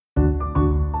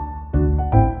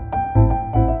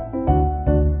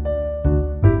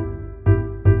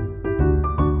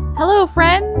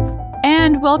friends,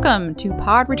 and welcome to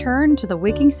Pod Return to the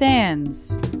Waking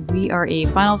Sands. We are a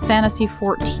Final Fantasy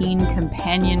XIV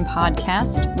companion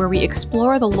podcast where we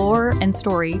explore the lore and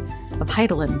story of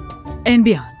Hydaelyn and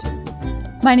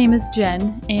beyond. My name is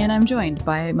Jen, and I'm joined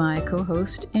by my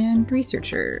co-host and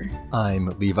researcher. I'm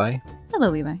Levi. Hello,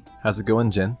 Levi. How's it going,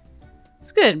 Jen?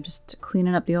 It's good. Just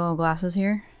cleaning up the old glasses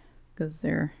here, because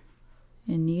they're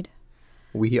in need.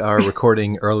 We are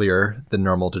recording earlier than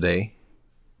normal today.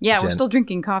 Yeah, Jen. We're still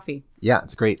drinking coffee. Yeah,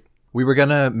 it's great. We were going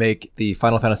to make the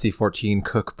Final Fantasy XIV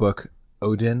cookbook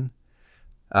Odin,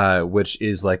 which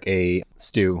is like a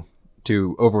stew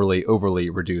to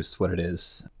overly reduce what it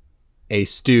is. A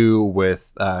stew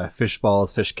with fish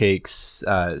balls, fish cakes,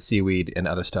 seaweed, and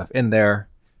other stuff in there.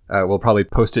 We'll probably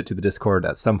post it to the Discord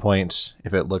at some point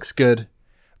if it looks good.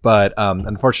 But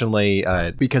unfortunately,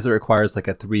 because it requires like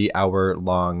a 3-hour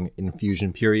long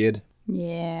infusion period,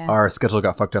 our schedule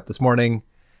got fucked up this morning.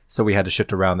 So we had to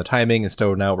shift around the timing. And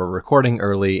so now we're recording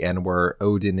early and we're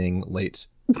Odining late.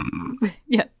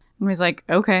 Yeah. And he's like,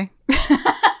 okay.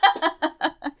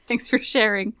 Thanks for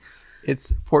sharing.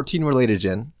 It's 14 related,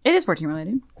 Jen. It is 14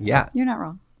 related. Yeah. You're not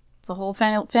wrong. It's a whole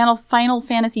Final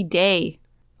Fantasy day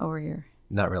over here.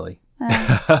 Not really.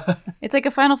 It's like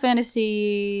a Final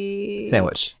Fantasy...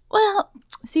 sandwich. Well,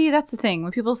 see, that's the thing.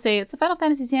 When people say it's a Final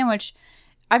Fantasy sandwich,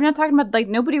 I'm not talking about, like,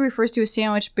 nobody refers to a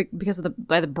sandwich because of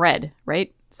the bread,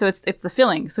 right? So it's the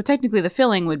filling. So technically the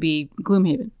filling would be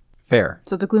Gloomhaven. Fair.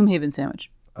 So it's a Gloomhaven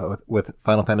sandwich. With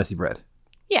Final Fantasy bread.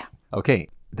 Yeah. Okay,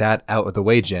 that out of the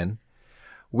way, Jen.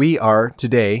 We are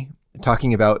today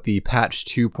talking about the patch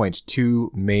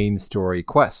 2.2 main story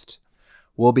quest.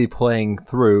 We'll be playing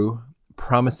through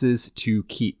Promises to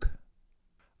Keep.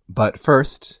 But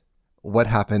first, what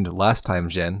happened last time,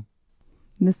 Jen?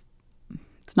 It's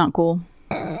not cool.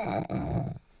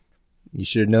 You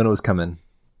should have known it was coming.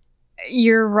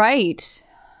 You're right.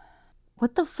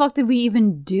 What the fuck did we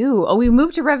even do? Oh, we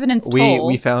moved to Revenant's Toll.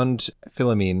 We found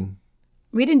Philomene.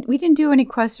 We didn't do any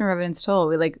quests in Revenant's Toll.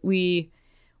 We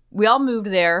all moved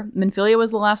there. Minfilia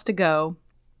was the last to go.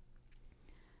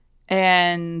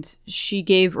 And she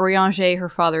gave Urianger her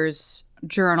father's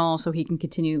journal so he can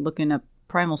continue looking up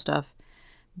primal stuff.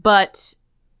 But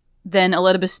then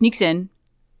Elidibus sneaks in,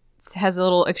 has a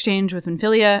little exchange with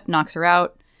Minfilia, knocks her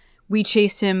out. We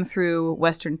chase him through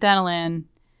Western Thanalan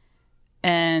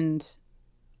and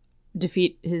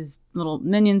defeat his little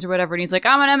minions or whatever. And he's like,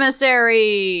 I'm an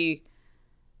emissary!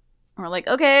 And we're like,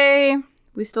 okay,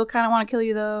 we still kind of want to kill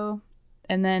you though.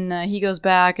 And then he goes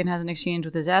back and has an exchange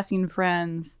with his Ascian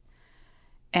friends.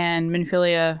 And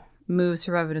Minfilia moves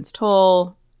to Revenant's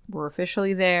Toll. We're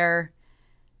officially there.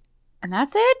 And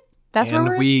that's it? That's where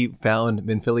we're... And we found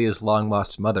Minfilia's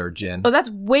long-lost mother, Jen. Oh, that's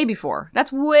way before.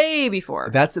 That's way before.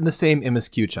 That's in the same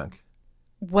MSQ chunk.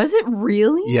 Was it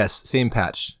really? Yes, same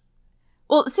patch.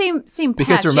 Well, same patch.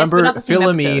 Because remember, yes, but not the same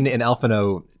Philomene episode. and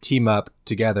Alphino team up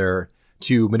together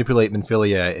to manipulate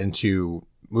Minfilia into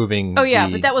moving. Oh yeah,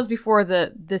 but that was before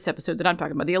this episode that I'm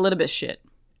talking about, the Elidibus shit.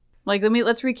 Like,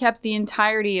 let's recap the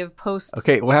entirety of post.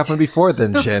 Okay, what happened before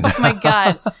then, Jen? Oh my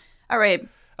god! All right.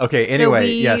 Okay. Anyway, so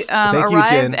we, yes. Thank you, arrive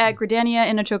Jen. at Gridania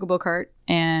in a chocobo cart,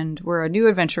 and we're a new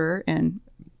adventurer. And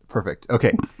Perfect.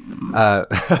 Okay.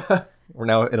 We're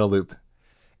now in a loop.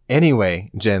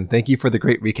 Anyway, Jen, thank you for the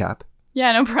great recap.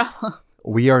 yeah, no problem.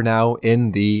 We are now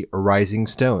in the Rising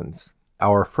Stones.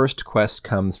 Our first quest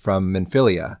comes from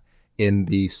Minfilia in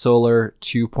the Solar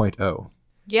 2.0.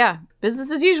 Yeah,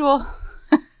 business as usual.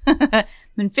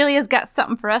 Minfilia's got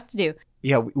something for us to do.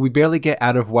 Yeah, we barely get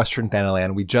out of Western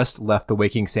Thanalan. We just left the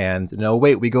Waking Sands. No,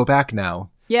 wait, we go back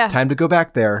now. Yeah. Time to go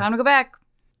back there. Time to go back.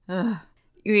 Ugh.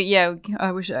 Yeah,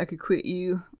 I wish I could quit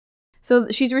you. So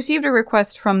she's received a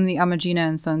request from the Amagina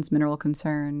and Sons Mineral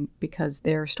Concern because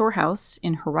their storehouse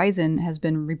in Horizon has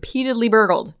been repeatedly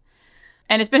burgled.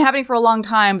 And it's been happening for a long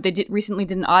time, but they recently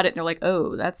did an audit and they're like,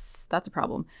 oh, that's a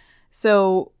problem.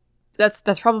 So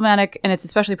that's problematic, and it's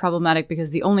especially problematic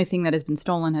because the only thing that has been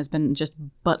stolen has been just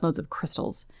buttloads of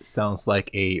crystals. Sounds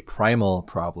like a primal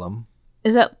problem.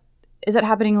 Is that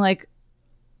happening like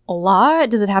a lot?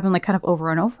 Does it happen like kind of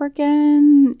over and over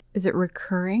again? Is it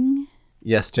recurring?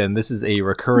 Yes, Jen, this is a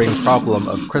recurring problem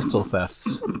of crystal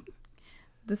thefts.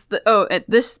 This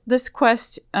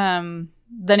quest, the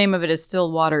name of it is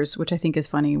Still Waters, which I think is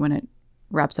funny when it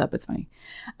wraps up. It's funny.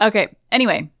 Okay,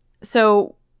 anyway,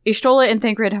 so Y'shtola and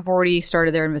Thancred have already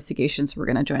started their investigation, so we're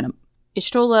going to join them.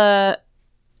 Y'shtola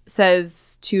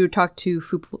says to talk to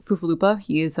Fufulupa.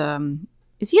 He is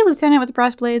he a lieutenant with the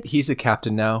Brass Blades? He's a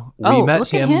captain now. Oh, We met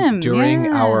look at him him. during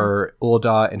Yeah. our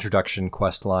Ul'dah introduction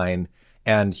quest line,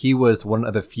 and he was one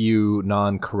of the few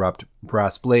non-corrupt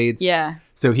brass blades. Yeah.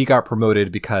 So he got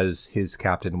promoted because his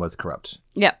captain was corrupt.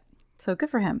 Yeah. So good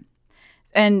for him.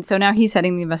 And so now he's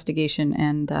heading the investigation,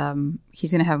 and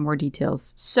he's going to have more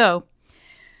details. So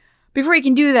before he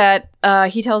can do that,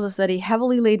 he tells us that a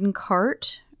heavily laden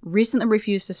cart recently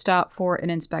refused to stop for an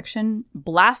inspection,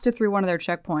 blasted through one of their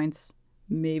checkpoints.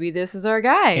 Maybe this is our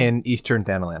guy. In Eastern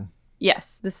Thanalan.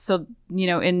 Yes. This, so,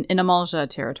 in Amalja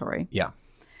territory. Yeah.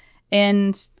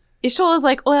 And Ishtal is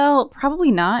like, well,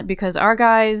 probably not, because our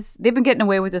guys, they've been getting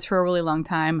away with this for a really long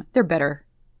time. They're better.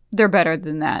 They're better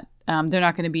than that. They're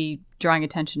not going to be drawing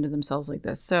attention to themselves like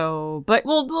this. So, but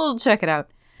we'll check it out.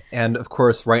 And of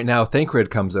course, right now, Thancred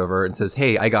comes over and says,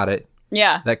 hey, I got it.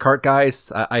 Yeah. That cart,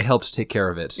 guys, I helped take care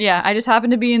of it. Yeah, I just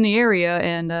happened to be in the area,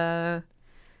 and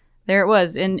there it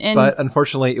was. And But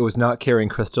unfortunately, it was not carrying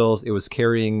crystals. It was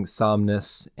carrying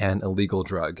Somnus, an illegal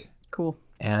drug. Cool.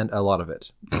 And a lot of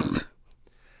it.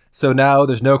 So now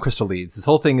there's no crystal leads. This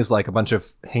whole thing is like a bunch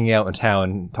of hanging out in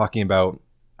town talking about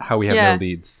how we have no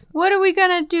leads. What are we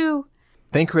going to do?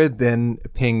 Thancred then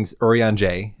pings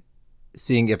Urianger,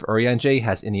 seeing if Urianger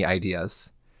has any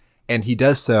ideas. And he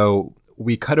does so.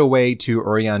 We cut away to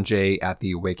Urianger at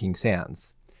the Waking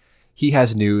Sands. He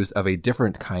has news of a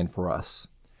different kind for us.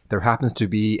 There happens to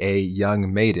be a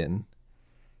young maiden.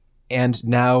 And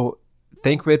now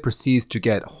Thancred proceeds to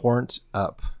get horned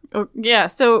up. Oh, yeah,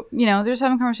 so, they're just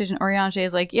having a conversation. Urianger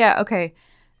is like, yeah, okay.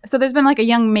 So there's been like a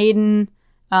young maiden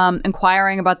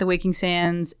inquiring about the Waking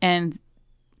Sands, and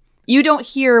you don't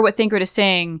hear what Thancred is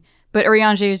saying, but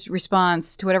Urianger's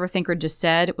response to whatever Thancred just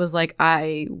said was like,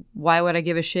 why would I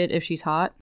give a shit if she's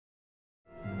hot?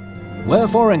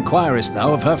 Wherefore inquirest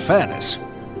thou of her fairness?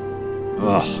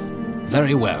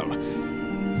 Very well.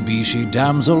 Be she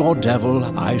damsel or devil,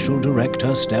 I shall direct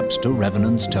her steps to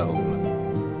Revenant's toll.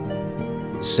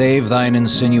 Save thine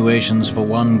insinuations for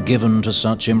one given to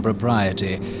such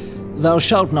impropriety. Thou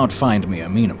shalt not find me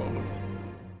amenable.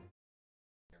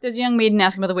 There's a young maiden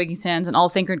asking about the Waking Sands, and all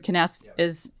Thancred can ask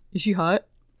is she hot?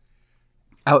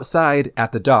 Outside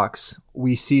at the docks,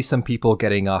 we see some people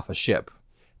getting off a ship.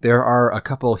 There are a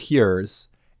couple hearers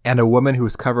and a woman who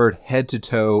is covered head to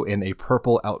toe in a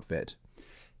purple outfit.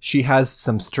 She has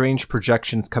some strange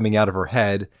projections coming out of her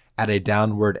head at a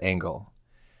downward angle.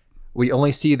 We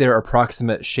only see their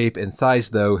approximate shape and size,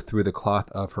 though, through the cloth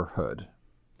of her hood.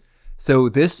 So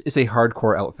this is a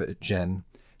hardcore outfit, Jen.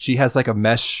 She has like a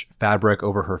mesh fabric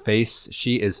over her face.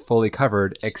 She is fully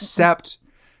covered, except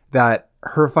that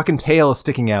her fucking tail is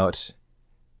sticking out.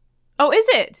 Oh, is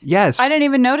it? Yes. I didn't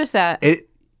even notice that.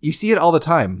 You see it all the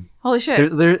time. Holy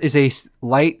shit. There is a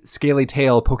light, scaly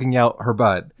tail poking out her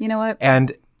butt. You know what?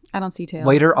 And I don't see tail.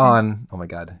 later on, oh my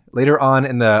god, later on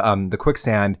in the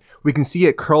quicksand, we can see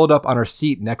it curled up on her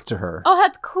seat next to her. Oh,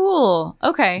 that's cool.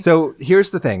 Okay. So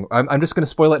here's the thing. I'm just going to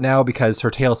spoil it now because her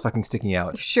tail's fucking sticking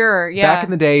out. Sure, yeah. Back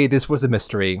in the day, this was a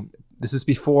mystery. This is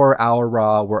before Al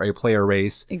Ra were a player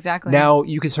race. Exactly. Now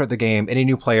you can start the game. Any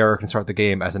new player can start the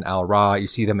game as an Al Ra. You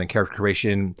see them in character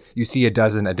creation. You see a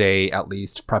dozen a day at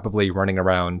least, probably running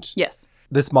around. Yes.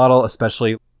 This model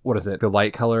especially, what is it? The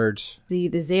light colored? The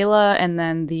Zayla and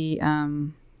then the,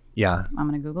 yeah. I'm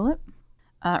going to Google it.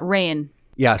 Rayan.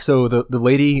 Yeah, so the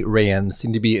Lady Rayan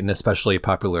seemed to be an especially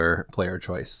popular player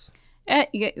choice.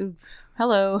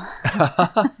 Hello.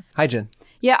 Hi, Jen.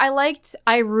 Yeah,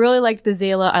 I really liked the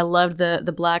Zayla. I loved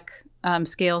the black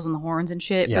scales and the horns and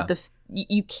shit. Yeah. But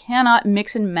you cannot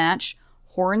mix and match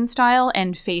horn style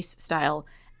and face style.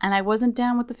 And I wasn't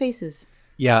down with the faces.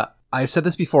 Yeah, I said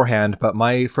this beforehand, but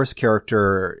my first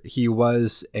character, he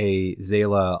was a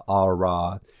Zayla Al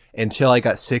Ra until I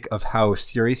got sick of how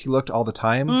serious he looked all the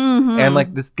time. Mm-hmm. And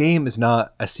like, this game is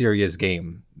not a serious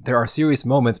game. There are serious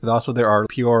moments, but also there are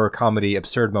pure comedy,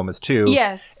 absurd moments too.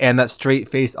 Yes. And that straight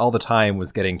face all the time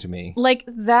was getting to me. Like,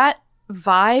 that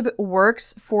vibe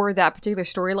works for that particular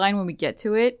storyline when we get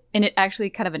to it, and it actually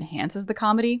kind of enhances the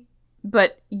comedy.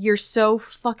 But you're so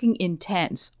fucking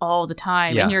intense all the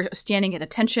time, Yeah. and you're standing at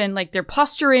attention, like their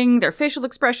posturing, their facial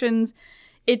expressions.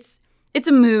 It's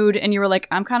a mood, and you were like,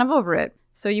 I'm kind of over it.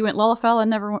 So you went Lalafell and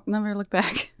never looked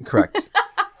back. Correct.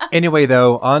 Anyway,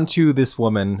 though, on to this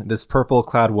woman, this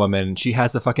purple-clad woman. She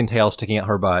has the fucking tail sticking out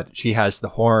her butt. She has the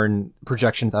horn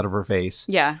projections out of her face.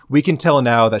 Yeah. We can tell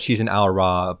now that she's an Al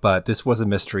Ra, but this was a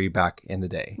mystery back in the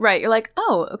day. Right. You're like,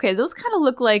 oh, okay, those kind of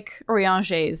look like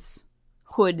Urianger's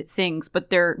hood things, but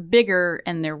they're bigger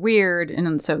and they're weird,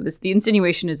 and so the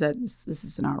insinuation is that this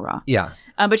is an Aura. Yeah.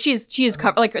 But she's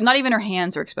covered, like not even her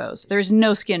hands are exposed. There's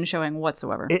no skin showing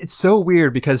whatsoever. It's so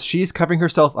weird because she's covering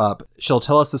herself up. She'll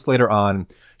tell us this later on.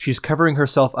 She's covering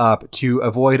herself up to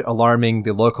avoid alarming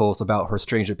the locals about her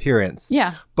strange appearance.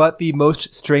 Yeah. But the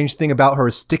most strange thing about her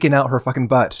is sticking out her fucking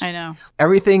butt. I know.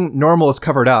 Everything normal is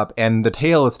covered up and the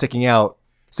tail is sticking out.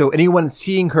 So anyone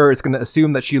seeing her is going to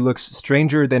assume that she looks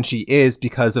stranger than she is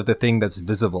because of the thing that's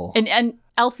visible. And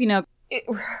Alfina,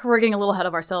 we're getting a little ahead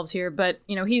of ourselves here, but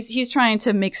he's trying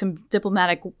to make some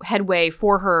diplomatic headway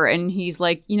for her, and he's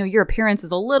like, your appearance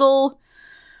is a little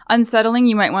unsettling.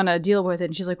 You might want to deal with it.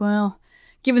 And she's like, well,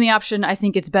 given the option, I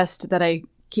think it's best that I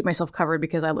keep myself covered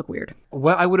because I look weird.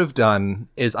 What I would have done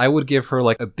is I would give her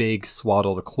like a big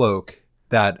swaddled cloak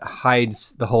that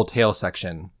hides the whole tail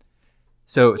section.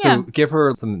 So give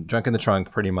her some junk in the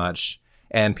trunk, pretty much.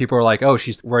 And people are like, oh,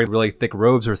 she's wearing really thick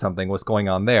robes or something. What's going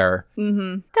on there?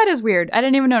 Mm-hmm. That is weird. I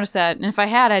didn't even notice that. And if I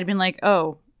had, I'd been like,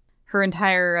 oh, her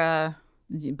entire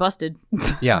busted.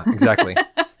 Yeah, exactly.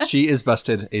 She is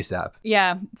busted ASAP.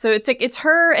 Yeah. So it's like it's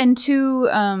her and two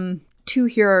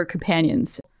hero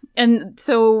companions. And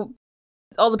so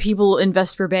all the people in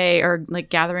Vesper Bay are like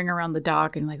gathering around the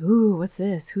dock and like, ooh, what's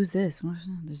this? Who's this?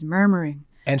 There's murmuring.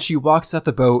 And she walks out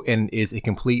the boat and is a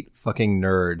complete fucking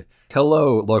nerd.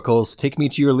 Hello, locals. Take me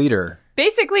to your leader.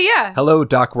 Basically, yeah. Hello,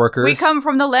 dock workers. We come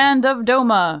from the land of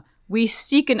Doma. We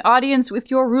seek an audience with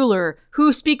your ruler.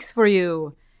 Who speaks for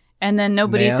you? And then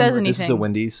nobody says anything. This is a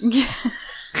Wendy's.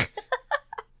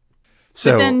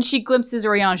 But then she glimpses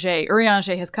Urianger.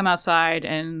 Urianger has come outside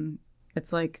and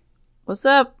it's like, what's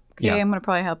up? Okay, I'm going to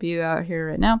probably help you out here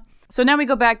right now. So now we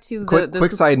go back to the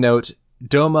quick side note.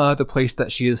 Doma, the place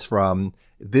that she is from,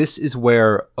 this is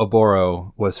where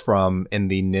Oboro was from in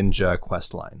the ninja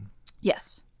quest line.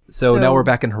 Yes. So now we're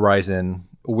back in Horizon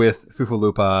with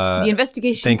Fufulupa, the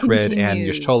investigation Thancred, and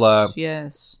Y'shtola.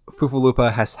 Yes.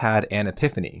 Fufulupa has had an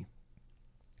epiphany.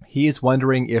 He is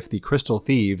wondering if the Crystal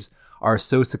Thieves are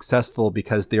so successful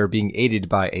because they are being aided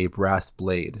by a brass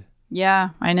blade. Yeah,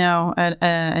 I know.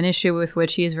 An issue with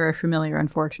which he is very familiar,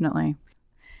 unfortunately.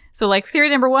 So, like, theory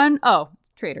number 1,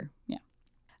 traitor. Yeah.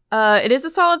 It is a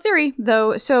solid theory,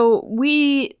 though. So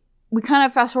we kind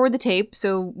of fast forward the tape.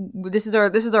 So this is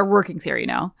our working theory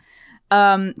now.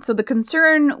 So the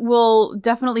concern will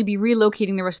definitely be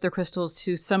relocating the rest of their crystals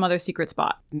to some other secret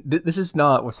spot. This is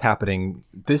not what's happening.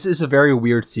 This is a very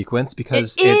weird sequence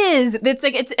because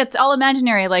it's all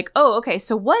imaginary. Like, oh, okay.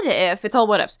 So what if it's all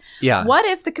what ifs? Yeah. What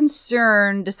if the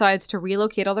concern decides to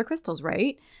relocate all their crystals?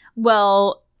 Right.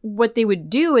 Well, what they would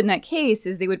do in that case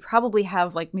is they would probably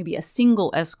have like maybe a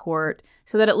single escort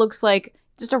so that it looks like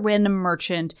just a random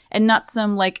merchant and not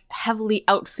some like heavily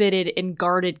outfitted and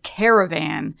guarded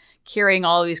caravan carrying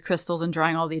all of these crystals and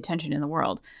drawing all the attention in the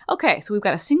world. Okay, so we've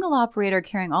got a single operator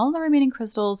carrying all the remaining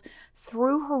crystals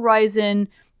through Horizon.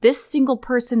 This single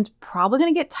person's probably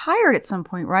going to get tired at some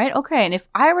point, right? Okay, and if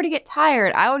I were to get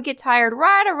tired, I would get tired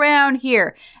right around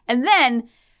here. And then,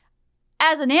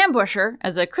 as an ambusher,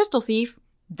 as a crystal thief,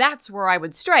 that's where I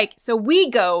would strike. So we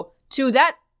go to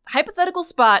that hypothetical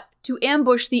spot to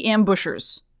ambush the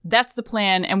ambushers. That's the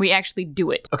plan, and we actually do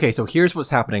it. Okay, so here's what's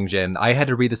happening, Jen. I had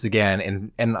to read this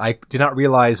again, and I did not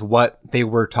realize what they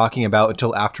were talking about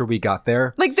until after we got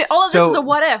there. Like, all of this is a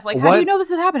what if. Like, how do you know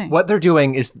this is happening? What they're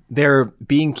doing is they're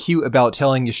being cute about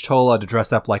telling Y'shtola to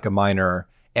dress up like a miner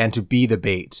and to be the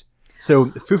bait. So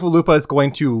Fufulupa is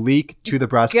going to leak to the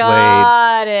brass blades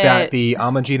that the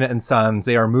Amangina and Sons,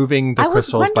 they are moving the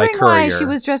crystals by courier. I was wondering why she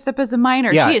was dressed up as a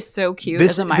miner. Yeah, she is so cute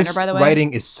as a miner, by the way. This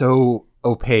writing is so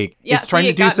opaque. Yeah, it's trying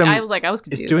to do some. I was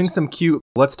confused. It's doing some cute.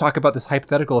 Let's talk about this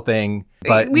hypothetical thing.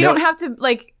 But we don't have to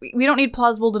we don't need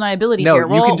plausible deniability here.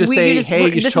 No, you can just say,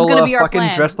 "Hey, Y'shtola,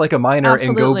 fucking dressed like a miner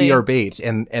and go be our bait,"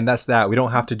 and that's that. We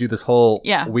don't have to do this whole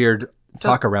weird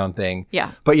talk around thing.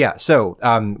 Yeah. But yeah, so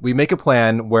we make a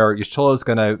plan where Y'shtola is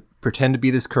going to pretend to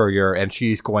be this courier and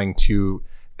she's going to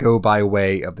go by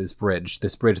way of this bridge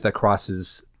that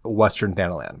crosses Western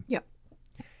Thanalan. Yeah.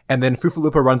 And then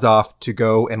Fufulupa runs off to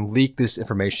go and leak this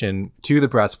information to the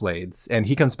Brass Blades. And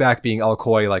he comes back being all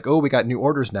coy, like, oh, we got new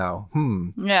orders now.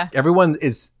 Yeah. Everyone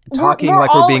is talking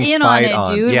like we're being spied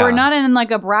on. Dude. Yeah. We're not in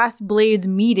like a Brass Blades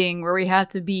meeting where we have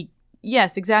to be.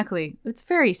 Yes, exactly. It's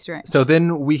very strange. So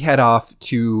then we head off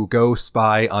to go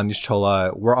spy on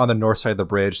Y'shtola. We're on the north side of the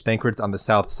bridge. Thancred's on the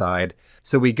south side.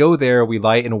 So we go there, we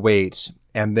lie in wait.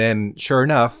 And then, sure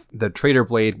enough, the Traitor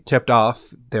Blade tipped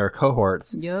off their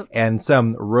cohorts. Yep. And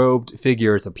some robed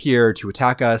figures appear to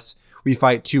attack us. We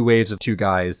fight 2 waves of 2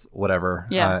 guys, whatever.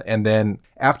 Yeah. And then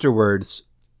afterwards,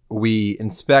 we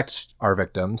inspect our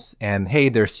victims, and hey,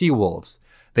 they're sea wolves.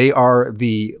 They are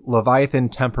the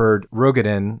Leviathan-tempered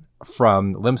Rogadin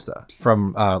from Limsa,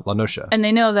 from La Noscia. And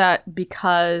they know that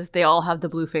because they all have the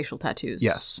blue facial tattoos.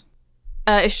 Yes.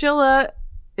 Ishilla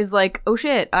is like, oh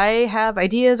shit, I have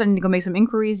ideas. I need to go make some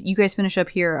inquiries. You guys finish up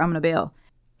here. I'm going to bail.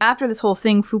 After this whole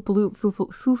thing,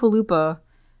 Fufalupa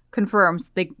confirms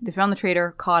they found the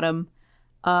traitor, caught him.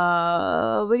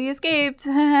 But he escaped.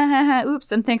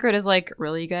 Oops. And Thancred is like,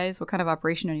 really, you guys? What kind of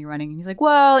operation are you running? And he's like,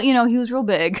 well, he was real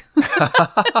big.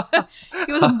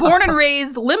 He was a born and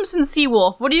raised Limson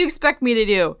Seawolf. What do you expect me to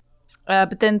do?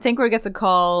 But then Thancred gets a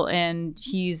call and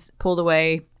he's pulled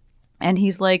away. And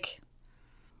he's like,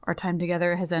 our time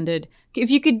together has ended. If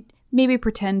you could maybe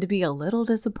pretend to be a little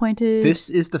disappointed. This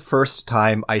is the first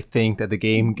time I think that the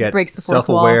game Breaks gets the fourth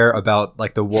self-aware about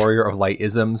like the Warrior of Light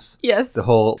isms. Yes. The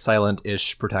whole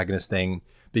silent-ish protagonist thing.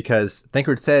 Because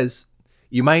Thancred says,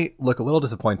 you might look a little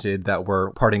disappointed that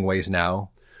we're parting ways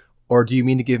now. Or do you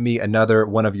mean to give me another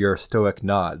one of your stoic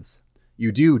nods?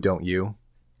 You do, don't you?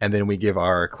 And then we give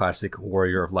our classic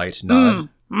Warrior of Light nod.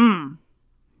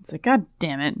 It's like, God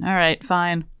damn it. All right,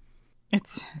 fine.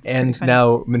 It's and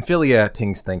now Minfilia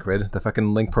pings Thancred. The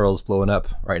fucking link pearl's blowing up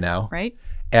right now. Right.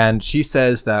 And she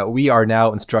says that we are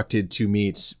now instructed to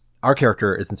meet, our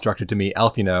character is instructed to meet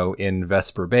Alphino in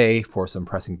Vesper Bay for some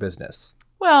pressing business.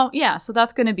 Well, yeah, so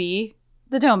that's going to be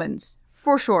the Domans,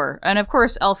 for sure. And of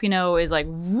course, Alphino is like,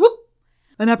 whoop,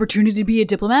 an opportunity to be a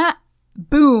diplomat?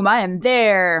 Boom, I am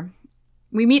there.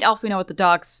 We meet Alphino at the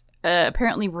docks.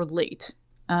 Apparently we're late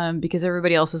because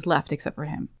everybody else has left except for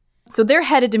him. So they're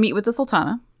headed to meet with the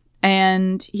Sultana,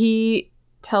 and he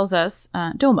tells us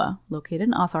Doma, located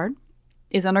in Othard,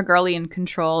 is under Garlean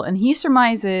control, and he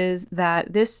surmises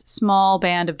that this small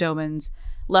band of Domans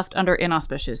left under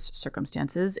inauspicious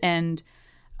circumstances, and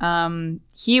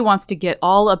he wants to get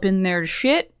all up in their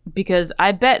shit because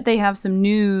I bet they have some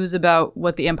news about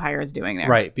what the Empire is doing there.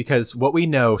 Right, because what we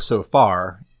know so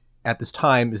far at this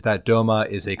time is that Doma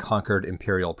is a conquered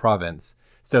imperial province.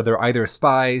 So they're either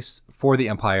spies for the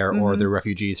Empire or they're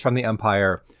refugees from the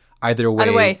Empire. Either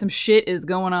way, some shit is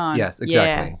going on. Yes,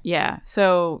 exactly. Yeah.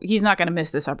 So he's not going to miss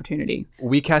this opportunity.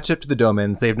 We catch up to the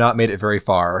Domans. They've not made it very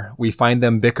far. We find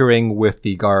them bickering with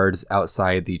the guards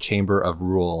outside the Chamber of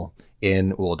Rule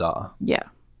in Ul'dah. Yeah.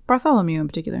 Bartholomew in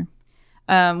particular.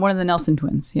 One of the Nelson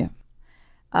twins, yeah.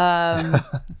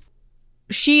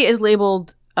 She is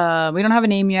labeled, we don't have a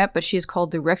name yet, but she is called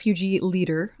the refugee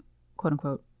leader, quote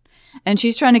unquote. And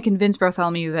she's trying to convince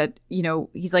Bartholomew that,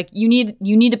 he's like, you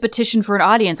need to petition for an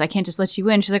audience. I can't just let you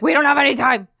in. She's like, we don't have any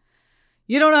time.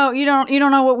 You don't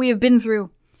know what we have been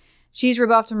through. She's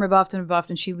rebuffed,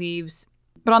 and she leaves.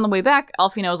 But on the way back,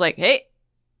 Alphino's like, hey,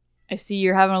 I see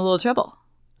you're having a little trouble.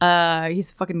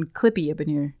 He's fucking clippy up in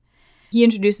here. He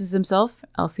introduces himself,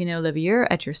 Alphino Levier,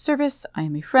 at your service. I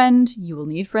am a friend. You will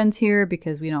need friends here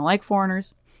because we don't like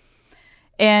foreigners.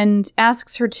 And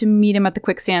asks her to meet him at the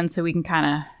quicksand so we can kind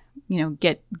of,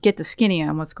 get the skinny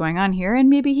on what's going on here, and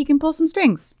maybe he can pull some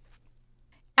strings.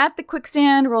 At the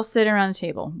quicksand, we're all sitting around a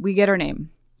table. We get her name,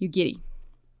 Ugiri.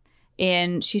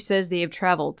 And she says they have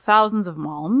traveled thousands of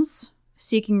malms,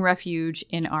 seeking refuge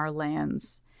in our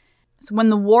lands. So when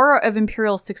the War of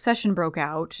Imperial Succession broke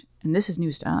out, and this is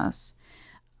news to us,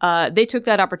 they took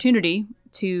that opportunity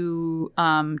to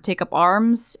take up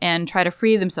arms and try to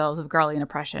free themselves of Garlean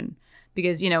oppression.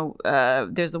 Because,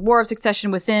 there's a war of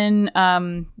succession within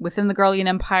the Garlean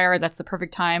Empire. That's the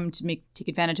perfect time to take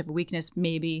advantage of a weakness,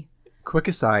 maybe. Quick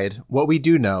aside, what we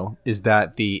do know is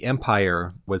that the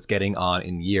Empire was getting on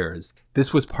in years.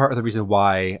 This was part of the reason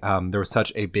why there was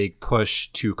such a big push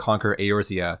to conquer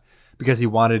Eorzea, because he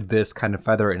wanted this kind of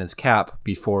feather in his cap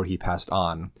before he passed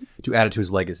on, to add it to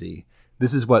his legacy.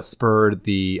 This is what spurred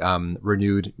the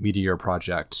renewed Meteor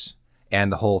Project and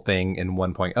the whole thing in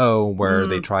 1.0 where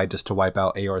they tried just to wipe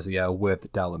out Eorzea with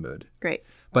Dalamud. Great.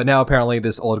 But now apparently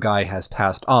this old guy has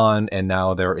passed on, and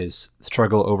now there is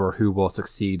struggle over who will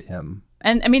succeed him.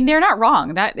 And I mean, they're not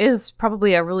wrong. That is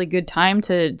probably a really good time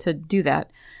to do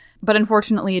that. But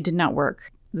unfortunately, it did not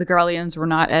work. The Garleans were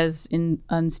not as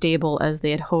unstable as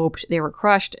they had hoped. They were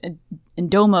crushed, and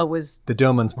Doma was... The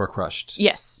Domans were crushed.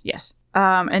 Yes.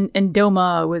 And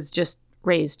Doma was just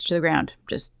razed to the ground.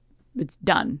 It's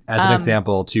done. As an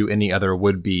example to any other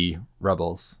would-be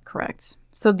rebels. Correct.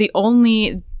 So the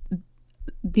only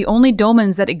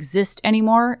Domans that exist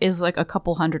anymore is like a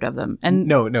couple hundred of them. And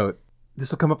No. This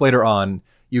will come up later on.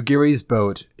 Ugiri's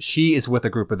boat, she is with a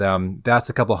group of them. That's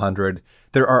a couple hundred.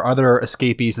 There are other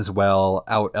escapees as well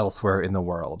out elsewhere in the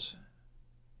world.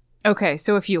 Okay,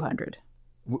 so a few hundred.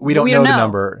 We don't We know don't the know.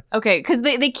 number. Okay, because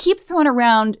they keep throwing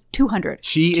around 200.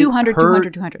 She 200, her,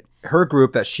 200, 200. Her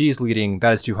group that she's leading,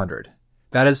 that is 200.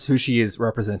 That is who she is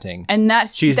representing. And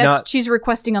She's she's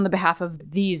requesting on the behalf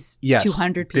of these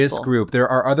 200 people. This group. There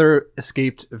are other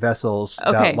escaped vessels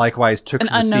that likewise took An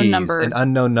to the unknown seas. number. An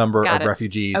unknown number Got of it.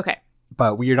 refugees. Okay.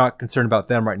 But we are not concerned about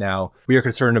them right now. We are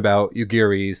concerned about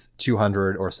Yugiri's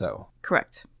 200 or so.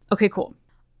 Correct. Okay, cool.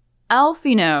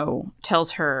 Alphino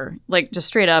tells her, like, just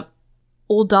straight up,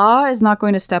 Ul'dah is not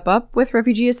going to step up with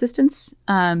refugee assistance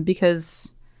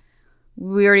because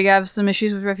we already have some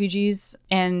issues with refugees,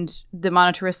 and the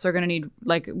monetarists are going to need,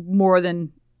 like, more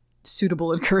than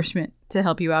suitable encouragement to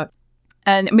help you out.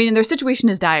 And, I mean, their situation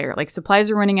is dire. Like, supplies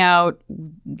are running out.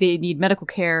 They need medical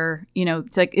care. You know,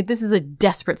 it's like, this is a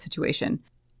desperate situation.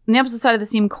 On the opposite side of the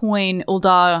same coin,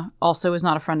 Ul'dah also is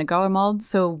not a friend of Garlemald,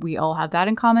 so we all have that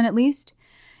in common, at least.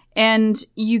 And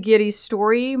Yugiri's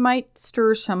story might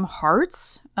stir some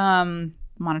hearts.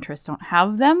 Monetarists don't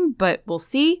have them, but we'll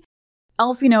see.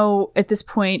 Alphino, at this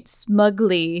point,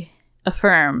 smugly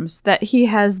affirms that he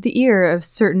has the ear of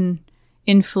certain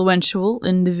influential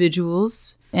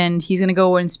individuals, and he's going to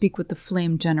go and speak with the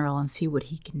Flame General and see what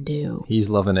he can do. He's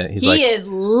loving it. He is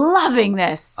loving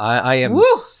this. I am Woo!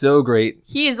 so great.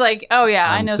 He's like, oh yeah,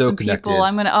 I I'm know so some connected. people.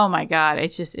 I'm going to, oh my God,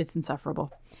 it's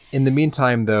insufferable. In the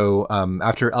meantime, though,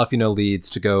 after Alphino leads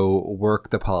to go work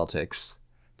the politics,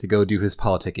 to go do his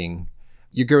politicking,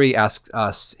 Yugiri asks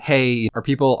us, hey, our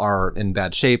people are in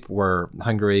bad shape. We're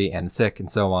hungry and sick and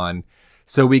so on.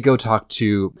 So we go talk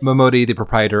to Momodi, the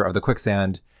proprietor of the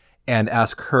Quicksand, and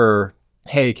ask her,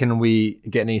 hey, can we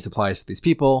get any supplies for these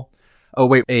people? Oh,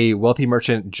 wait, a wealthy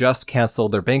merchant just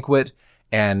canceled their banquet.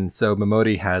 And so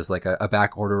Momodi has like a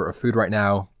back order of food right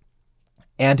now.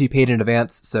 And he paid in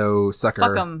advance, so sucker.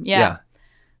 Fuck him, yeah.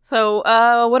 So,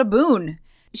 what a boon.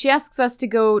 She asks us to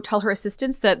go tell her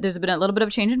assistants that there's been a little bit of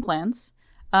a change in plans.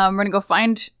 We're going to go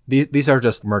find... These are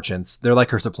just merchants. They're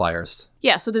like her suppliers.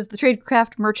 Yeah, so there's the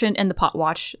Tradecraft merchant and the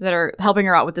Potwatch that are helping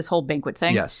her out with this whole banquet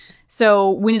thing. Yes.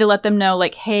 So we need to let them know,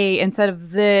 like, hey, instead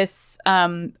of this,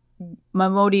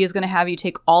 Momodi is going to have you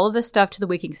take all of this stuff to the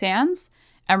Waking Sands,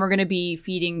 and we're going to be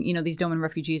feeding, these Doman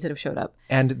refugees that have showed up.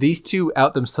 And these two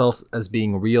out themselves as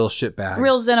being real shitbags.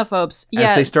 Real xenophobes. Yeah.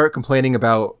 As they start complaining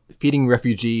about feeding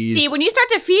refugees. See, when you start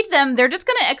to feed them, they're just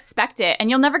going to expect it, and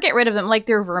you'll never get rid of them like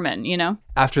they're vermin,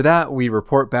 After that, we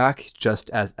report back just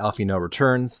as Alphino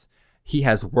returns. He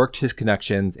has worked his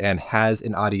connections and has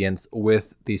an audience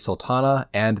with the Sultana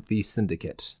and the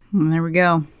Syndicate. And there we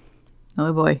go.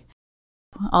 Oh boy.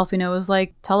 Alphino was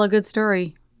like, tell a good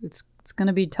story. It's going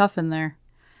to be tough in there.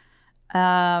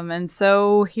 And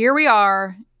so here we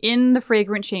are in the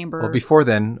Fragrant Chamber. Well, before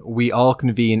then, we all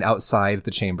convene outside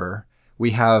the chamber.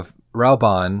 We have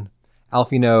Ralban,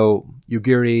 Alphino,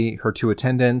 Yugiri, her two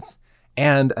attendants,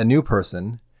 and a new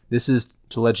person. This is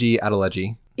Teleji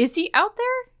Adeleji. Is he out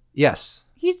there? Yes.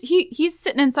 He's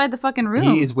sitting inside the fucking room.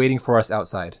 He is waiting for us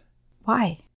outside.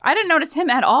 Why? I didn't notice him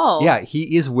at all. Yeah,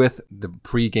 he is with the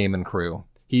pre-gaming crew.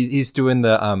 He's doing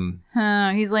the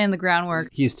he's laying the groundwork.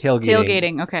 He's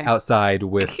tailgating okay. outside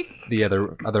with the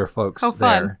other folks Oh, there.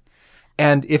 fun.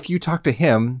 And if you talk to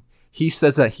him, he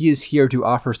says that he is here to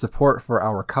offer support for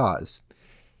our cause.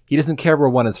 He doesn't care where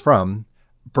one is from.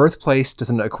 Birthplace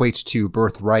doesn't equate to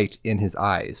birthright in his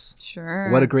eyes.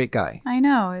 Sure. What a great guy. I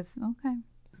know. It's okay.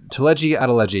 Teleji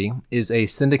Adeleji is a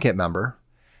syndicate member.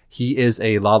 He is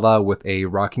a Lala with a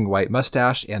rocking white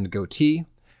mustache and goatee.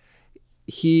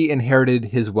 He inherited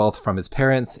his wealth from his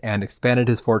parents and expanded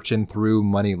his fortune through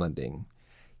money lending.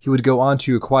 He would go on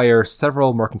to acquire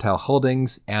several mercantile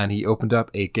holdings, and he opened up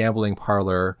a gambling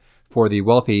parlor for the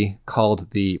wealthy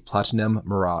called the Platinum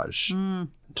Mirage.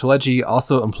 Teleji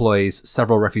also employs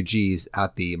several refugees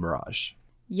at the Mirage.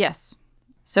 Yes.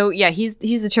 So yeah, he's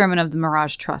the chairman of the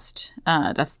Mirage Trust.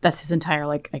 That's his entire,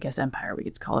 empire, we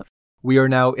could call it. We are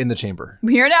now in the chamber.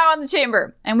 We are now in the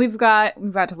chamber, and we've got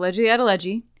Teleji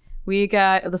Adeleji. We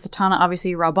got the Sultana,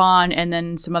 obviously, Ralban, and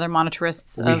then some other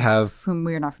monetarists whom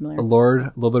we are not familiar with.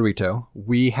 Lord Lolorito.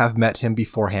 We have met him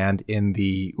beforehand in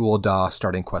the Ul'dah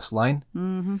starting quest line.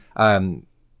 Mm-hmm.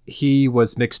 He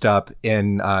was mixed up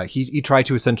in, he tried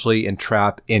to essentially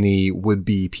entrap any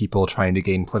would-be people trying to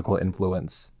gain political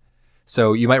influence.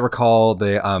 So you might recall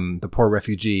the poor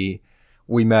refugee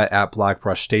we met at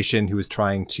Blackbrush Station who was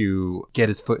trying to get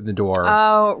his foot in the door.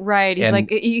 Oh, right. He's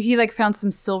he found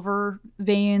some silver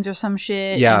veins or some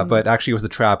shit. Yeah, but actually it was a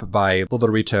trap by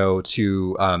Lolorito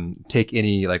to take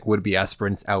any would-be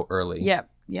aspirants out early.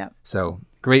 Yep. So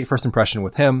great first impression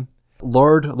with him.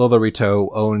 Lord Lolorito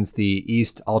owns the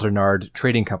East Aldernard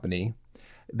Trading Company.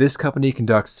 This company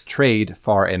conducts trade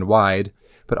far and wide,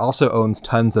 but also owns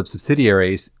tons of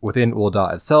subsidiaries within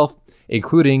Ul'dah itself,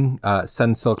 including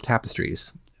Sunsilk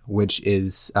Tapestries, which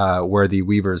is where the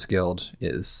Weavers Guild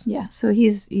is. Yeah, so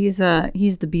he's the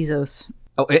Bezos.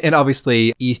 Oh, and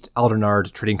obviously East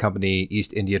Aldernard Trading Company,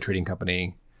 East India Trading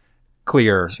Company,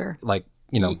 clear, Sure.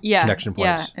 connection point.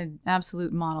 Yeah, an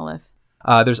absolute monolith.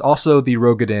 There's also the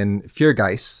Rogadin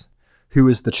Fiergeis, who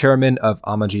is the chairman of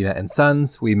Amagina and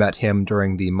Sons. We met him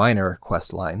during the minor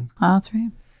quest line. Oh, that's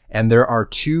right. And there are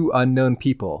two unknown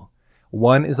people.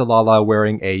 One is a Lala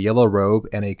wearing a yellow robe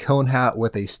and a cone hat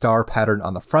with a star pattern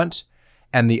on the front,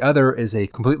 and the other is a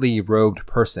completely robed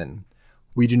person.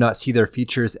 We do not see their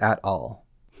features at all.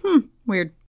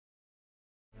 Weird.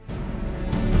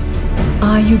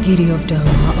 I, Ugiri of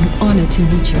Doma, am honored to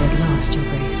meet you at last, Your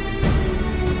Grace.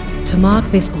 To mark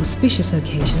this auspicious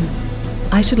occasion,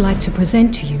 I should like to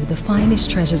present to you the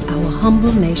finest treasures our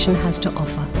humble nation has to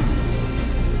offer.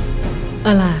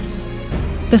 Alas,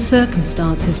 the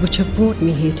circumstances which have brought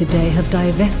me here today have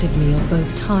divested me of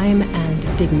both time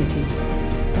and dignity.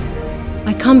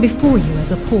 I come before you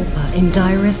as a pauper in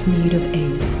direst need of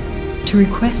aid, to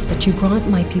request that you grant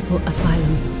my people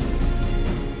asylum.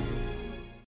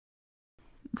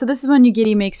 So this is when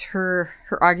Ugiri makes her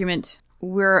argument,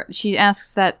 where she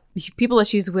asks that people that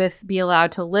she's with be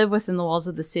allowed to live within the walls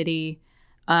of the city,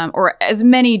 or as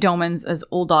many domans as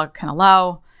Ul'dah can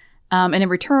allow. And in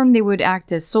return, they would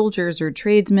act as soldiers or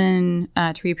tradesmen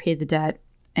to repay the debt.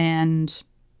 And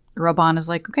Rabban is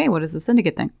like, okay, what does the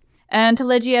syndicate think? And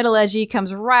Teleji Adeleji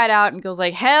comes right out and goes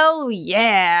like, hell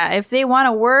yeah, if they want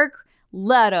to work,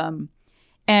 let them.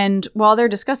 And while they're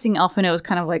discussing, Alphinaud is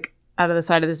kind of like out of the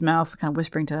side of his mouth, kind of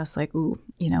whispering to us like, ooh,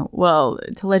 well,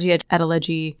 Teleji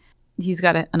Adeleji, he's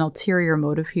got an ulterior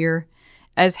motive here.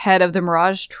 As head of the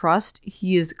Mirage Trust,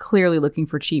 he is clearly looking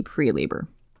for cheap free labor.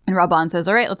 And Rabban says,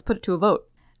 all right, let's put it to a vote.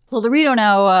 Lolorito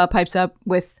now pipes up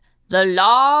with, the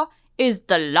law is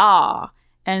the law.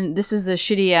 And this is a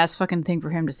shitty-ass fucking thing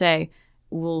for him to say.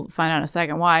 We'll find out in a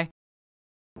second why.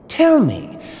 Tell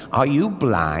me, are you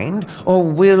blind or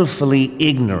willfully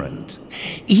ignorant?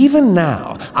 Even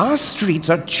now, our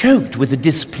streets are choked with the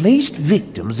displaced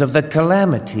victims of the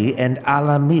Calamity and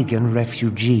Alamigan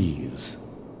refugees.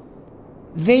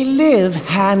 They live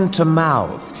hand to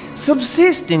mouth,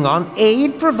 subsisting on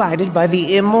aid provided by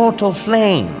the immortal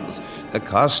flames, the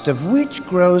cost of which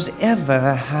grows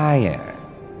ever higher.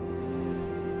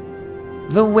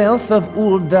 The wealth of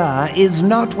Ul'dah is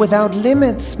not without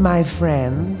limits, my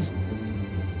friends.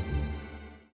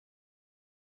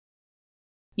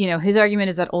 His argument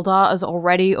is that Ul'dah is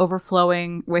already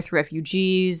overflowing with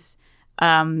refugees.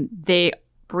 They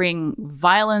bring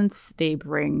violence, they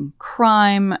bring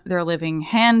crime, they're living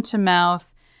hand to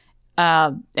mouth,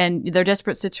 and their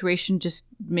desperate situation just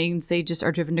means they just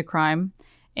are driven to crime.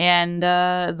 And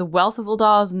the wealth of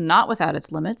Ul'dah is not without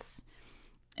its limits.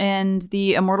 And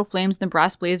the immortal flames and the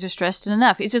brass blades are stressed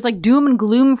enough. It's just like doom and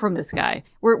gloom from this guy.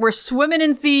 We're swimming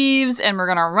in thieves, and we're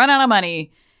gonna run out of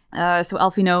money. So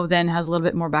Alphinaud then has a little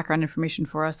bit more background information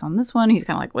for us on this one. He's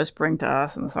kind of like whispering to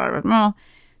us on the side of his mouth.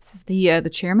 This is the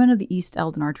chairman of the East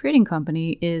Aldernard Trading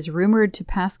Company is rumored to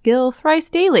pass Gil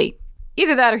thrice daily.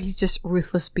 Either that or he's just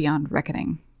ruthless beyond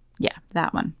reckoning. Yeah,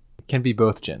 that one. Can be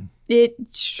both, Jen. It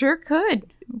sure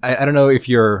could. I don't know if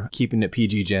you're keeping it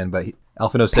PG, Jen, but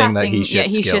Alphinaud's saying that he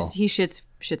shits Gil. He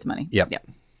shits money. Yep.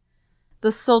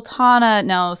 The Sultana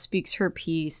now speaks her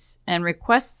piece and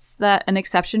requests that an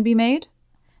exception be made.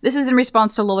 This is in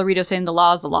response to Lolorito saying the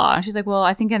law is the law. And she's like, well,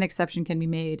 I think an exception can be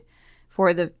made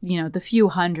for the few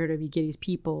hundred of Ugiri's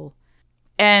people.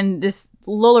 And this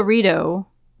Lolorito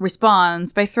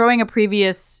responds by throwing a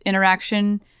previous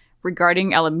interaction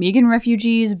regarding Alamigan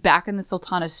refugees back in the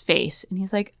Sultana's face. And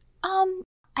he's like,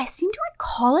 I seem to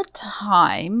recall a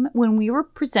time when we were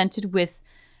presented with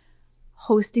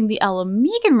hosting the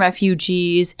Alamigan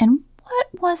refugees. And what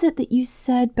was it that you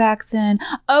said back then?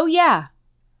 Oh, yeah.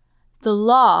 The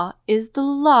law is the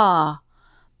law.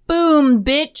 Boom,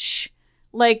 bitch.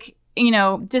 Like,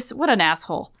 just what an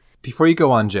asshole. Before you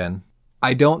go on, Jen,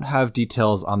 I don't have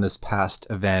details on this past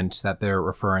event that they're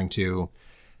referring to.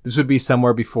 This would be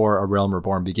somewhere before A Realm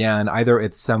Reborn began. Either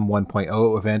it's some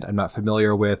 1.0 event I'm not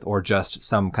familiar with, or just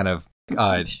some kind of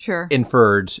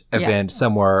inferred event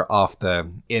somewhere off the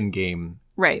in-game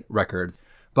records.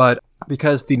 But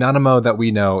because the Nanamo that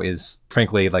we know is,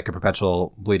 frankly, like a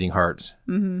perpetual bleeding heart,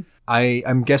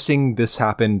 I'm guessing this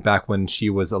happened back when she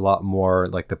was a lot more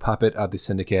like the puppet of the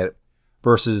Syndicate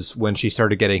versus when she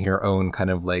started getting her own kind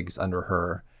of legs under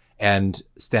her and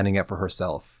standing up for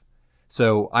herself.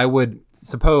 So I would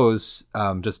suppose,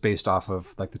 just based off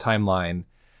of like the timeline,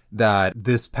 that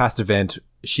this past event,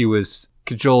 she was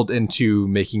cajoled into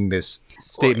making this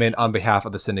statement on behalf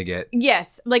of the syndicate.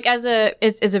 Yes, like as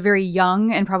a very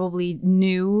young and probably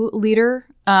new leader,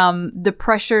 the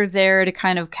pressure there to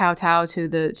kind of kowtow to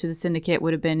the syndicate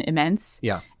would have been immense.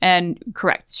 Yeah. And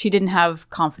correct, she didn't have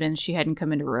confidence. She hadn't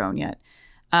come into her own yet.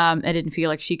 I didn't feel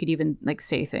like she could even like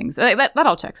say things. That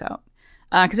all checks out.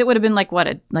 Because it would have been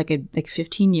like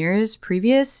 15 years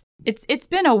previous. It's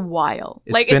been a while.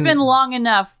 It's been long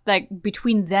enough that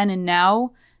between then and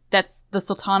now, that's the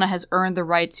Sultana has earned the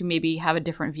right to maybe have a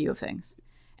different view of things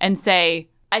and say,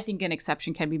 I think an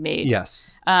exception can be made.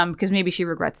 Yes. Because maybe she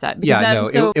regrets that.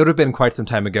 It would have been quite some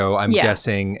time ago, I'm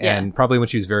guessing, and probably when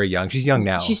she was very young. She's young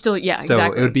now. She's still, so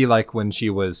exactly. It would be like when she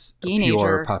was a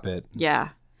pure puppet. Yeah.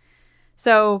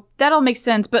 So that all makes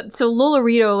sense. But so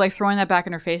Lolorito, like throwing that back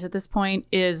in her face at this point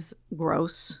is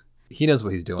gross. He knows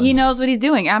what he's doing. He knows what he's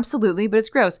doing, absolutely, but it's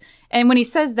gross. And when he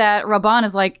says that, Raban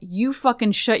is like, "You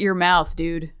fucking shut your mouth,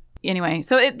 dude." Anyway,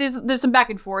 so there's some back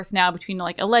and forth now between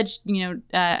like Adelegi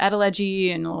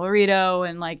and Lolorito,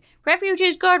 and like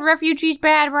refugees good, refugees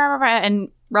bad, blah, blah, blah. And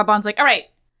Raban's like, "All right,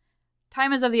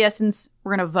 time is of the essence.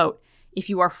 We're gonna vote. If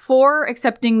you are for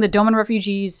accepting the Doman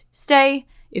refugees, stay.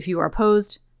 If you are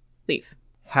opposed, leave."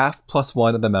 Half plus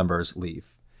one of the members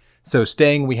leave. So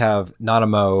staying, we have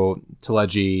Nanamo,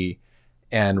 Teleji,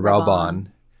 and Raban.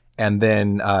 And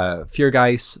then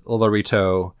Fiergeist,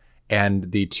 Lolorito,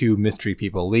 and the two mystery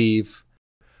people leave.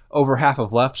 Over half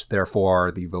have left,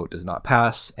 therefore the vote does not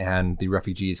pass, and the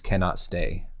refugees cannot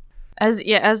stay. As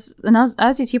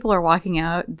these people are walking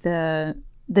out, the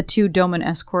two Doman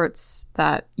escorts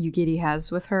that Yugiri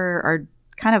has with her are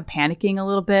kind of panicking a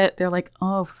little bit. They're like,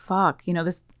 "Oh fuck,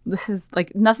 this is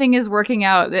like nothing is working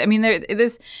out." I mean,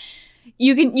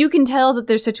 you can tell that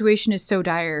their situation is so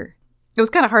dire. It was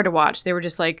kind of hard to watch. They were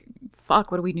just like,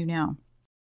 "Fuck, what do we do now?"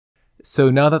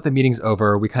 So now that the meeting's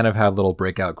over, we kind of have little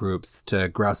breakout groups to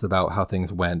grouse about how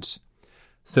things went.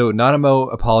 So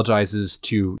Nanamo apologizes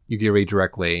to Yugiri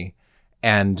directly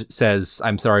and says,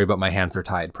 "I'm sorry, but my hands are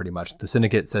tied," pretty much. The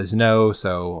syndicate says no,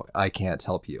 so I can't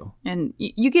help you. And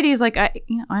Yugiri is like, I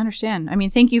understand. I mean,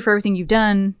 thank you for everything you've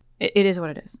done. It is what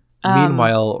it is.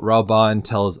 Meanwhile, Raban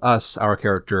tells us, our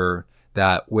character,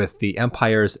 that with the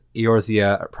Empire's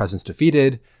Eorzea presence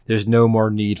defeated, there's no more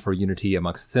need for unity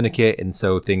amongst the syndicate, and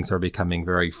so things are becoming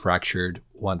very fractured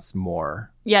once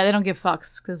more. Yeah, they don't give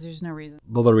fucks, because there's no reason.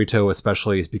 Lolorito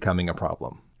especially is becoming a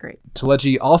problem. Great.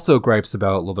 Teleji also gripes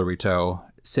about Lolorito,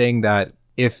 saying that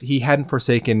if he hadn't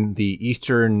forsaken the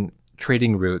eastern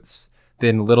trading routes,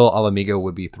 then Little Alamigo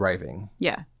would be thriving.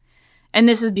 Yeah. And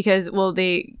this is because, so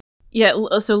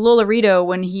Lolorito,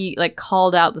 when he like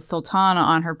called out the Sultana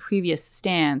on her previous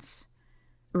stance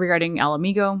regarding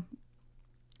Alamigo,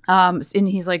 and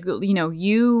he's like,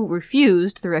 you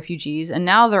refused the refugees, and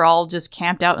now they're all just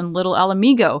camped out in Little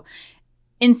Alamigo,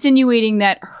 insinuating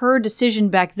that her decision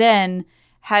back then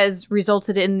has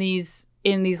resulted in these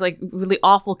like really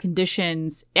awful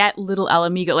conditions at Little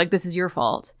Alamigo. Like, this is your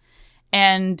fault.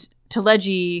 And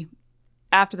Teleji,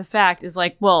 after the fact, is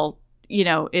like, well,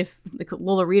 if like,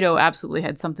 Lolorito absolutely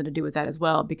had something to do with that as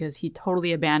well, because he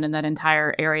totally abandoned that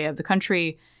entire area of the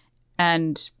country,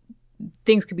 and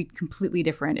things could be completely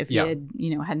different if he had,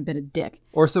 hadn't been a dick.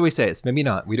 Or so we say. It's maybe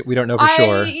not. We don't know for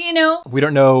sure. We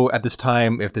don't know at this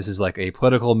time if this is like a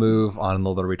political move on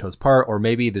Lolorito's part, or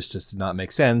maybe this just did not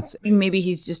make sense. Maybe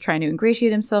he's just trying to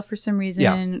ingratiate himself for some reason.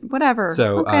 Yeah. Whatever.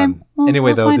 So okay.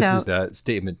 Anyway, we'll this is the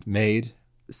statement made.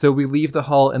 So we leave the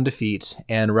Hall in defeat,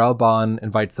 and Raban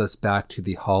invites us back to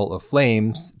the Hall of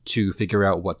Flames to figure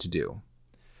out what to do.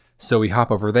 So we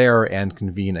hop over there and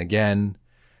convene again.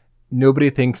 Nobody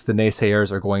thinks the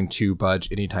naysayers are going to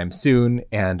budge anytime soon,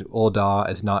 and Ul'dah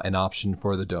is not an option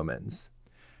for the Domans.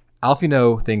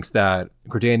 Alphino thinks that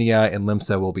Gridania and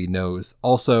Limsa will be no's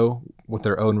also, with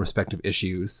their own respective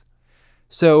issues.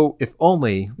 So, if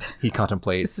only, he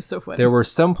contemplates, this is so funny, there were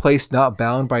some place not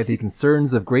bound by the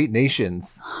concerns of great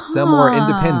nations, some more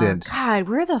independent. God,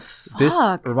 where the fuck? This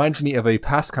reminds me of a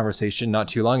past conversation not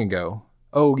too long ago.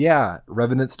 Oh yeah,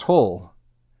 Revenant's Toll.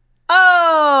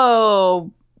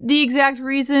 Oh, the exact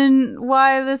reason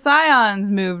why the Scions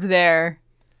moved there.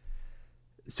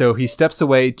 So he steps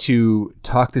away to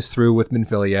talk this through with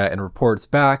Minfilia and reports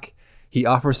back. He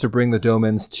offers to bring the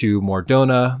Domans to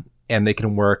Mordona, and they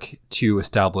can work to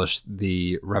establish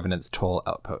the Revenant's Toll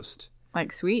outpost.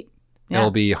 Like, sweet. Yeah.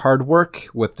 It'll be hard work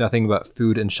with nothing but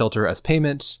food and shelter as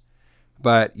payment.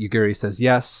 But Yugiri says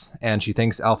yes, and she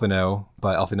thanks Alphino,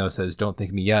 but Alphino says, "Don't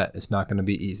thank me yet. It's not going to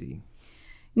be easy."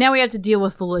 Now we have to deal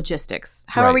with the logistics.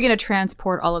 How are we going to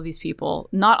transport all of these people?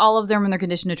 Not all of them in their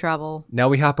condition to travel. Now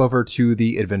we hop over to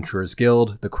the Adventurers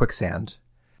Guild, the Quicksand.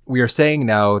 we are saying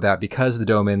now that because the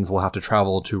Domans will have to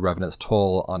travel to Revenant's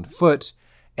Toll on foot,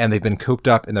 and they've been cooped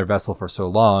up in their vessel for so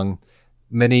long,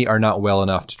 many are not well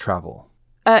enough to travel.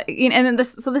 And then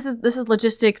this is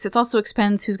logistics. It's also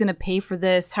expense. Who's going to pay for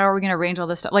this? How are we going to arrange all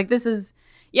this stuff? Like, this is,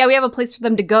 yeah, we have a place for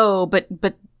them to go, but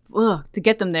to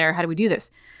get them there, how do we do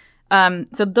this?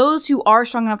 So those who are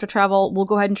strong enough to travel, we'll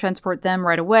go ahead and transport them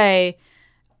right away.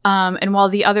 And while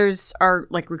the others are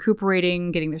like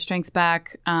recuperating, getting their strength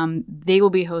back, they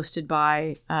will be hosted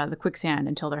by the quicksand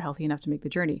until they're healthy enough to make the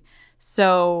journey.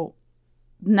 So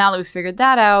now that we've figured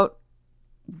that out,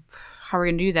 how are we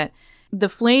going to do that? The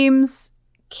Flames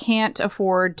can't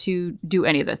afford to do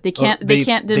any of this. They can't. They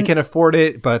can afford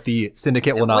it, but the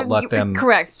syndicate will not let them.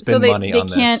 Correct. Spend money on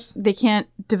this. They can't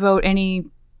devote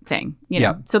anything. You know?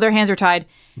 Yeah. So their hands are tied.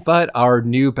 But our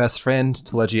new best friend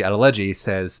Teleji Adeleji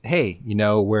says, "Hey,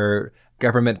 where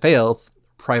government fails,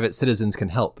 private citizens can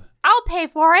help. I'll pay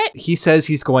for it." He says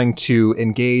he's going to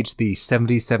engage the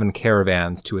 77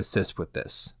 caravans to assist with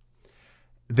this.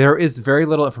 There is very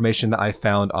little information that I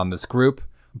found on this group.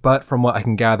 But from what I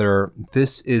can gather,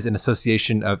 this is an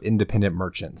association of independent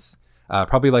merchants,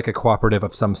 probably like a cooperative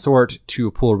of some sort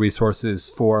to pool resources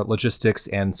for logistics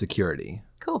and security.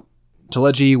 Cool.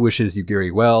 Teleji wishes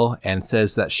Yugiri well and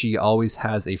says that she always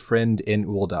has a friend in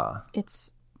Ul'dah.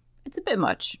 It's a bit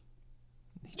much.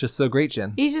 He's just so great,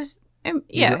 Jen. He's just,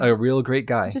 He's a real great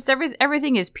guy. Just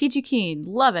everything is peachy keen.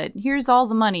 Love it. Here's all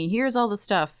the money. Here's all the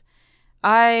stuff.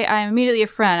 I'm immediately a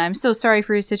friend. I'm so sorry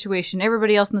for your situation.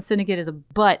 Everybody else in the syndicate is a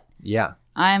butt. Yeah.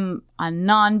 I'm a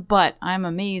non-butt. I'm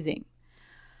amazing.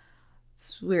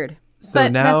 It's weird. So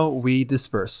now we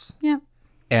disperse. Yeah.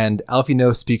 And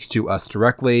Alphino speaks to us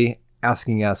directly,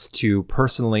 asking us to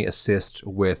personally assist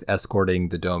with escorting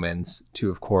the Domans to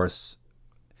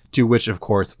which, of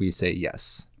course, we say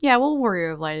yes. Yeah, we'll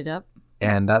Warrior of Light it up.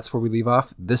 And that's where we leave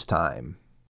off this time.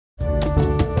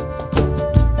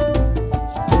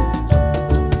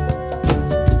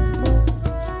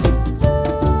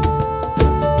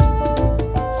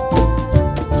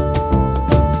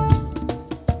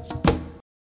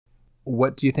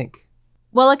 What do you think?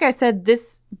 Well, like I said,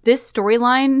 this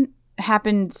storyline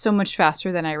happened so much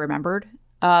faster than I remembered.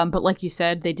 But like you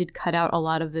said, they did cut out a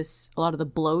lot of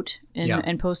the bloat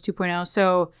in Post 2.0.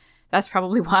 So that's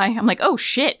probably why I'm like, oh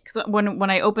shit! Because when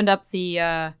I opened up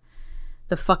the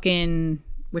fucking,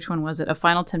 which one was it? A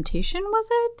Final Temptation, was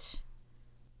it?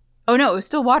 Oh no, it was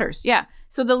Still Waters. Yeah.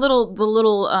 So the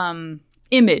little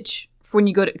image for when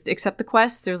you go to accept the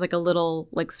quest, there's like a little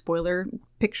like spoiler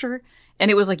picture. And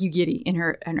it was like Yugiri in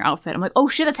her outfit. I'm like, oh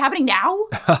shit, that's happening now?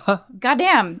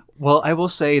 Goddamn. Well, I will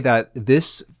say that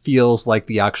this feels like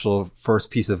the actual first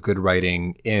piece of good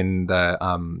writing in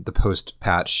the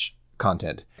post-patch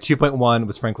content. 2.1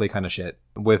 was frankly kind of shit.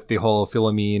 With the whole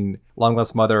Philomene long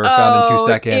lost mother found in 2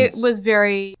 seconds. It was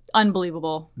very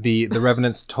unbelievable. The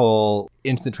Revenant's Toll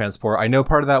instant transport. I know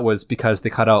part of that was because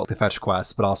they cut out the fetch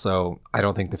quests, but also I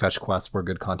don't think the fetch quests were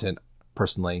good content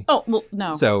personally. Oh, well,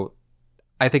 no. So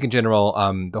I think in general,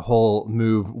 the whole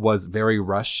move was very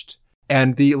rushed.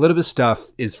 And the Elidibus stuff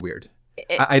is weird.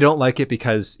 I don't like it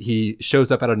because he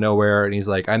shows up out of nowhere and he's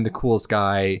like, I'm the coolest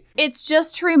guy. It's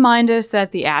just to remind us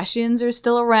that the Ashians are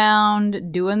still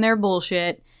around doing their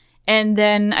bullshit. And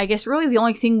then I guess really the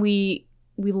only thing we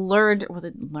learned, or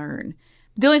didn't learn,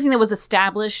 the only thing that was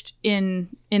established in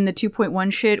the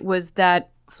 2.1 shit was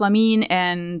that Flamine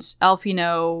and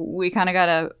Alphino, we kind of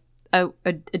got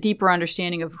a deeper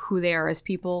understanding of who they are as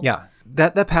people. Yeah.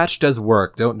 That patch does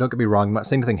work. Don't get me wrong. I'm not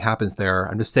saying nothing happens there.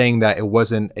 I'm just saying that it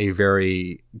wasn't a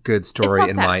very good story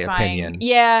in my opinion.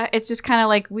 Yeah, it's just kind of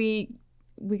like we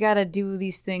got to do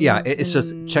these things. Yeah, it's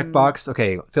just checkbox.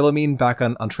 Okay, Philomene back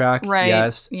on track. Right.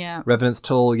 Yes. Yeah. Revenant's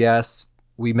Toll. Yes.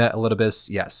 We met Elidibus.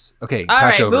 Yes. Okay. All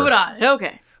patch right, over. moving on.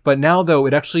 Okay. But now, though,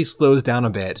 it actually slows down a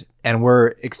bit, and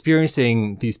we're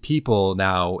experiencing these people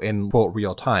now in quote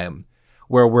real time,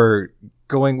 where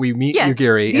we meet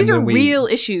Yugiri. These are real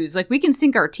issues. Like, we can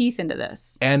sink our teeth into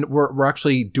this. And we're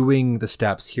actually doing the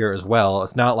steps here as well.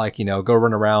 It's not like, go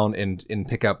run around and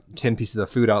pick up 10 pieces of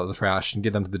food out of the trash and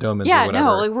give them to the Domans or whatever. Yeah,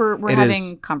 no, like we're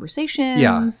having conversations.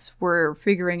 Yeah. We're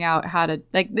figuring out how to,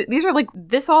 like, these are like,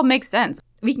 this all makes sense.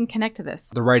 We can connect to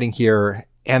this. The writing here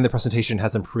and the presentation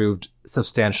has improved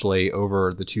substantially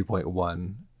over the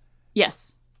 2.1.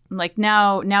 Yes. Like,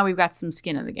 now we've got some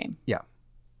skin in the game. Yeah.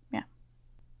 Yeah.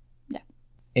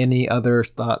 Any other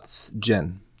thoughts,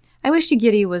 Jen? I wish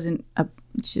Yugiri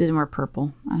she didn't wear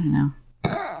purple. I don't know.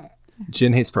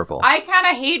 Jen hates purple. I kind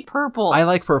of hate purple. I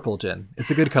like purple, Jen.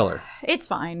 It's a good color. It's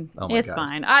fine. Oh my it's God.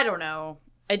 fine. I don't know.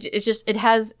 It's just, it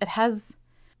has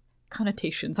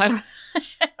connotations. I don't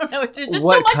know. There's just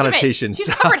What so much connotations? of it.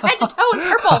 She's covered head to toe in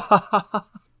purple.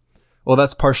 Well,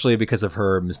 that's partially because of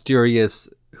her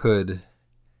mysterious hood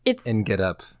and get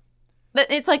up.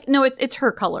 It's like, no, it's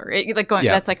her color.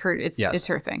 That's like her. It's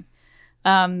her thing.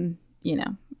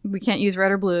 We can't use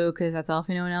red or blue because that's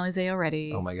Alphino and Alize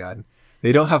already. Oh my god,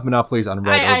 they don't have monopolies on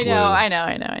red or blue. I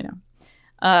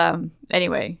know.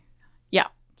 Anyway, yeah.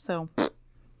 So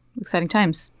exciting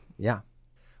times. Yeah.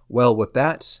 Well, with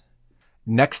that,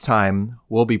 next time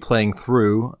we'll be playing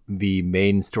through the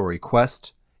main story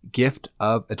quest, Gift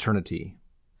of Eternity.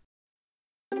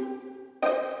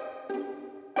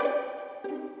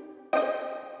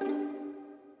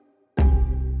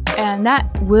 And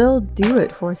that will do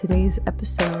it for today's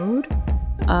episode.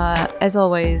 As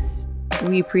always,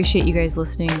 we appreciate you guys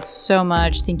listening so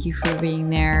much. Thank you for being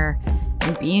there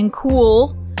and being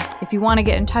cool. If you want to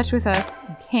get in touch with us,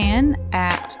 you can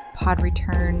at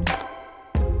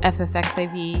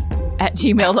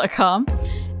podreturnffxiv@gmail.com.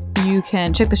 You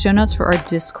can check the show notes for our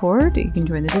Discord. You can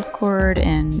join the Discord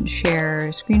and share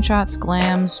screenshots,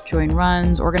 glams, join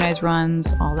runs, organize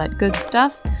runs, all that good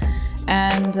stuff.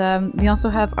 And we also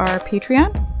have our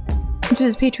Patreon, which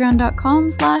is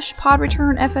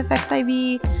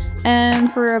patreon.com/podreturnffxiv.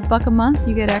 And for $1 a month,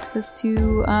 you get access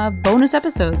to bonus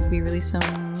episodes. We release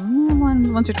them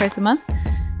once or twice a month.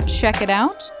 Check it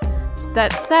out.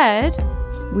 That said,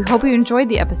 we hope you enjoyed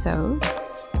the episode.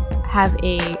 Have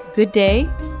a good day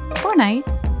or night,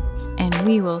 and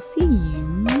we will see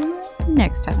you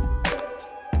next time.